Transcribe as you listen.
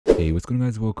Hey, what's going on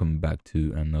guys, welcome back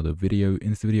to another video. In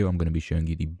this video I'm going to be showing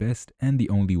you the best and the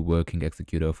only working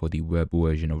executor for the web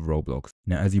version of Roblox.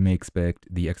 Now as you may expect,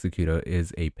 the executor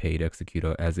is a paid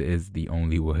executor as it is the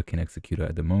only working executor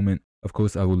at the moment. Of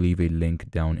course I will leave a link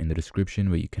down in the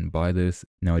description where you can buy this.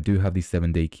 Now I do have the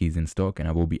 7-day keys in stock and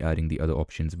I will be adding the other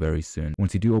options very soon.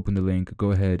 Once you do open the link,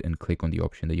 go ahead and click on the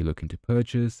option that you're looking to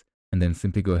purchase. And then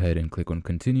simply go ahead and click on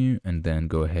continue and then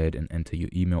go ahead and enter your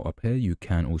email up here. You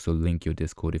can also link your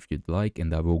Discord if you'd like,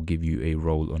 and that will give you a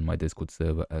role on my Discord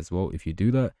server as well if you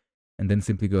do that. And then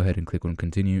simply go ahead and click on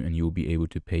continue and you'll be able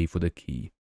to pay for the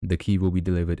key. The key will be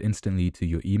delivered instantly to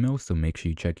your email, so make sure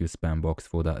you check your spam box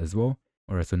for that as well.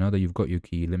 Alright, so now that you've got your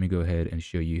key, let me go ahead and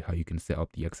show you how you can set up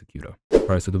the executor.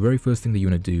 Alright, so the very first thing that you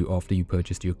want to do after you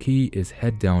purchased your key is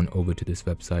head down over to this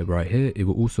website right here. It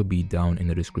will also be down in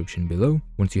the description below.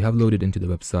 Once you have loaded into the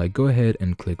website, go ahead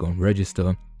and click on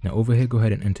register. Now over here, go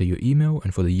ahead and enter your email,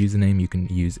 and for the username, you can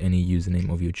use any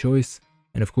username of your choice.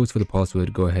 And of course for the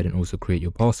password, go ahead and also create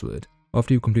your password.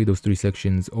 After you complete those 3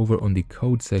 sections, over on the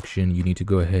code section, you need to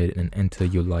go ahead and enter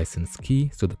your license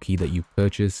key, so the key that you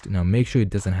purchased. Now make sure it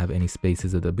doesn't have any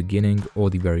spaces at the beginning or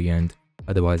the very end,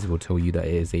 otherwise it will tell you that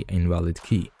it is an invalid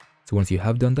key. So once you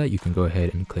have done that, you can go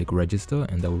ahead and click register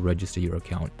and that will register your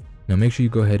account. Now make sure you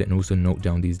go ahead and also note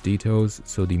down these details,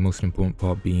 so the most important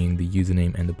part being the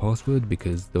username and the password,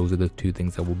 because those are the 2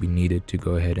 things that will be needed to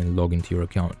go ahead and log into your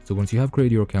account. So once you have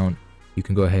created your account, you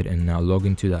can go ahead and now log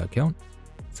into that account.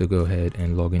 So go ahead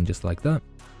and log in just like that.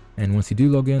 And once you do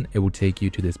log in, it will take you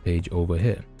to this page over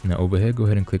here. Now over here, go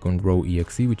ahead and click on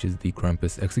Row.exe, which is the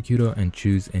Krampus executor, and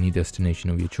choose any destination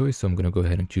of your choice. So I'm going to go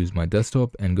ahead and choose my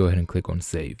desktop and go ahead and click on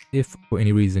save. If for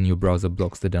any reason your browser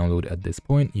blocks the download at this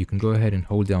point, you can go ahead and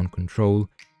hold down Control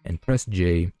and press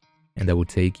J, and that will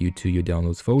take you to your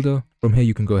downloads folder. From here,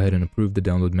 you can go ahead and approve the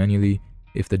download manually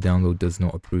if the download does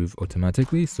not approve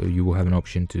automatically. So you will have an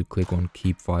option to click on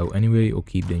keep file anyway or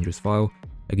keep dangerous file.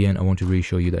 Again, I want to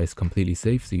reassure you that it's completely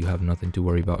safe, so you have nothing to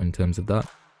worry about in terms of that,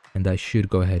 and that should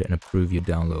go ahead and approve your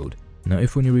download. Now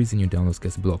if for any reason your downloads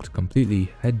gets blocked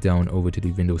completely, head down over to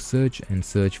the Windows search and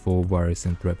search for virus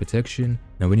and threat protection.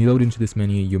 Now when you load into this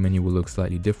menu, your menu will look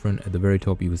slightly different. At the very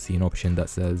top you will see an option that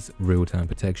says real-time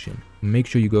protection. Make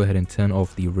sure you go ahead and turn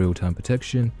off the real-time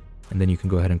protection, and then you can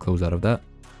go ahead and close out of that,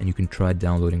 and you can try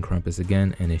downloading Krampus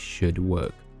again and it should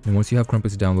work. And once you have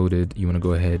Krampus downloaded, you want to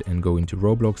go ahead and go into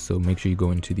Roblox. So make sure you go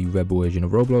into the web version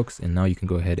of Roblox, and now you can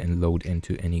go ahead and load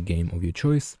into any game of your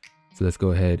choice. So let's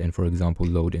go ahead and, for example,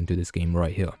 load into this game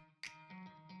right here.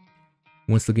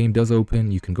 Once the game does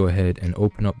open, you can go ahead and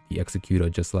open up the executor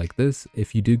just like this.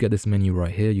 If you do get this menu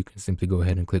right here, you can simply go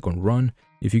ahead and click on run.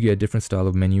 If you get a different style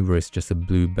of menu where it's just a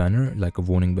blue banner, like a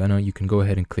warning banner, you can go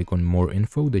ahead and click on more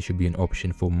info. There should be an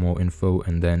option for more info,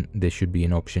 and then there should be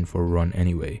an option for run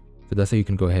anyway. So that's how you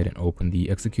can go ahead and open the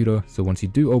executor. So once you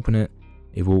do open it,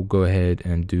 it will go ahead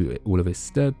and do all of its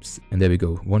steps. And there we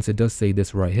go. Once it does say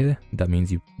this right here, that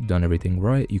means you've done everything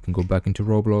right. You can go back into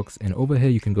Roblox, and over here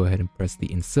you can go ahead and press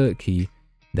the insert key.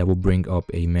 That will bring up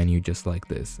a menu just like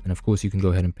this. And of course you can go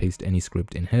ahead and paste any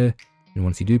script in here. And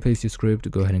once you do paste your script,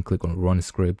 go ahead and click on run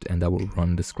script, and that will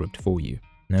run the script for you.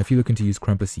 Now if you're looking to use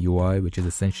Krampus UI, which is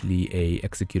essentially a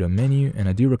executor menu, and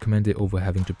I do recommend it over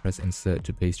having to press insert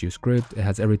to paste your script. It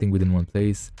has everything within one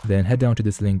place. Then head down to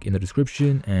this link in the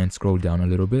description and scroll down a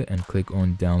little bit and click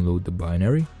on download the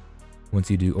binary. Once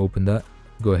you do open that,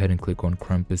 go ahead and click on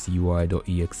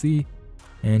krampusui.exe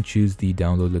and choose the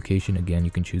download location. Again,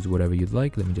 you can choose whatever you'd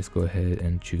like. Let me just go ahead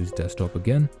and choose desktop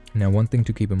again. Now one thing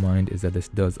to keep in mind is that this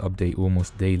does update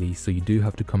almost daily, so you do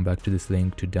have to come back to this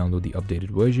link to download the updated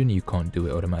version. You can't do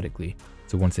it automatically.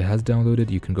 So once it has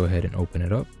downloaded, you can go ahead and open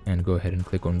it up and go ahead and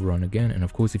click on run again. And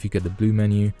of course if you get the blue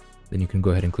menu, then you can go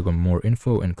ahead and click on more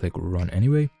info and click run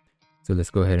anyway. So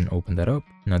let's go ahead and open that up.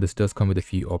 Now this does come with a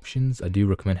few options. I do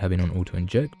recommend having on auto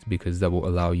inject, because that will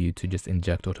allow you to just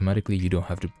inject automatically. You don't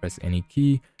have to press any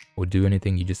key or do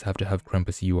anything. You just have to have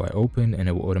Krampus UI open and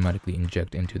it will automatically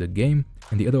inject into the game.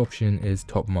 And the other option is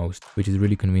topmost, which is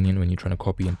really convenient when you're trying to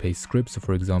copy and paste scripts. So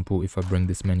for example, if I bring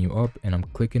this menu up and I'm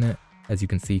clicking it, as you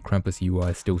can see, Krampus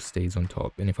UI still stays on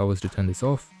top. And if I was to turn this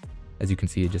off, as you can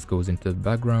see, it just goes into the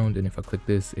background, and if I click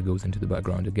this, it goes into the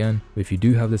background again. But if you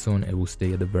do have this on, it will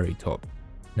stay at the very top.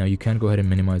 Now you can go ahead and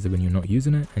minimize it when you're not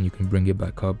using it, and you can bring it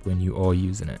back up when you are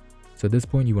using it. So at this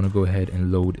point, you want to go ahead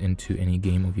and load into any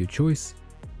game of your choice.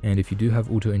 And if you do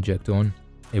have auto inject on,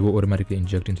 it will automatically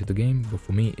inject into the game. But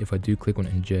for me, if I do click on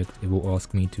inject, it will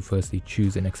ask me to firstly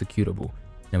choose an executable.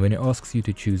 Now when it asks you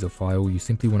to choose a file, you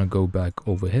simply want to go back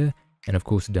over here and of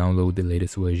course download the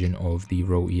latest version of the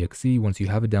Row.exe. Once you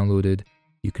have it downloaded,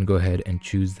 you can go ahead and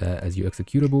choose that as your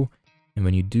executable, And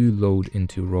when you do load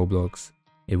into Roblox,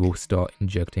 it will start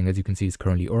injecting. As you can see, it's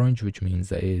currently orange, which means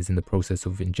that it is in the process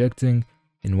of injecting.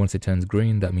 And once it turns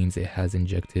green, that means it has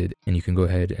injected and you can go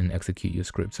ahead and execute your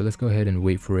script. So let's go ahead and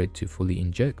wait for it to fully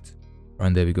inject.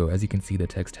 And there we go. As you can see, the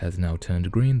text has now turned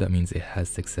green. That means it has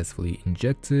successfully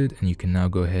injected, and you can now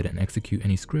go ahead and execute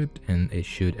any script, and it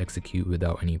should execute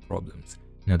without any problems.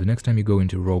 Now, the next time you go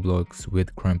into Roblox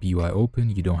with Cramp UI open,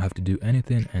 you don't have to do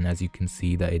anything. And as you can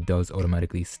see that it does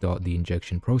automatically start the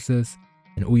injection process.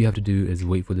 And all you have to do is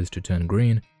wait for this to turn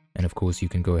green. And of course, you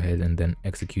can go ahead and then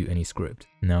execute any script.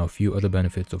 Now, a few other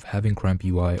benefits of having Cramp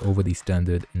UI over the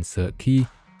standard insert key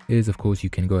is, of course, you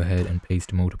can go ahead and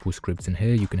paste multiple scripts in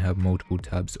here. You can have multiple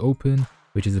tabs open,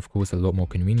 which is of course a lot more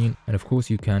convenient. And of course,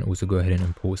 you can also go ahead and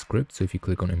import scripts. So if you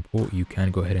click on import, you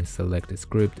can go ahead and select a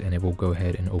script and it will go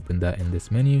ahead and open that in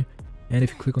this menu. And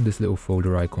if you click on this little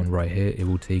folder icon right here, it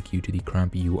will take you to the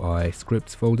Cramp UI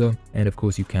scripts folder. And of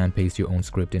course, you can paste your own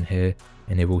script in here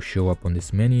and it will show up on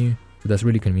this menu. So that's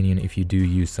really convenient. If you do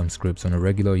use some scripts on a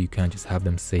regular, you can just have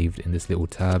them saved in this little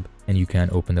tab and you can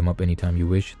open them up anytime you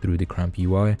wish through the Cramp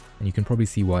UI. And you can probably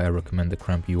see why I recommend the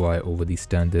Cramp UI over the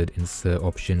standard insert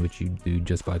option, which you do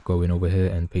just by going over here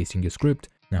and pasting your script.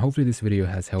 Now, hopefully this video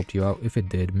has helped you out. If it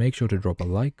did, make sure to drop a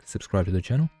like, subscribe to the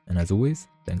channel, and as always,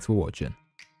 thanks for watching.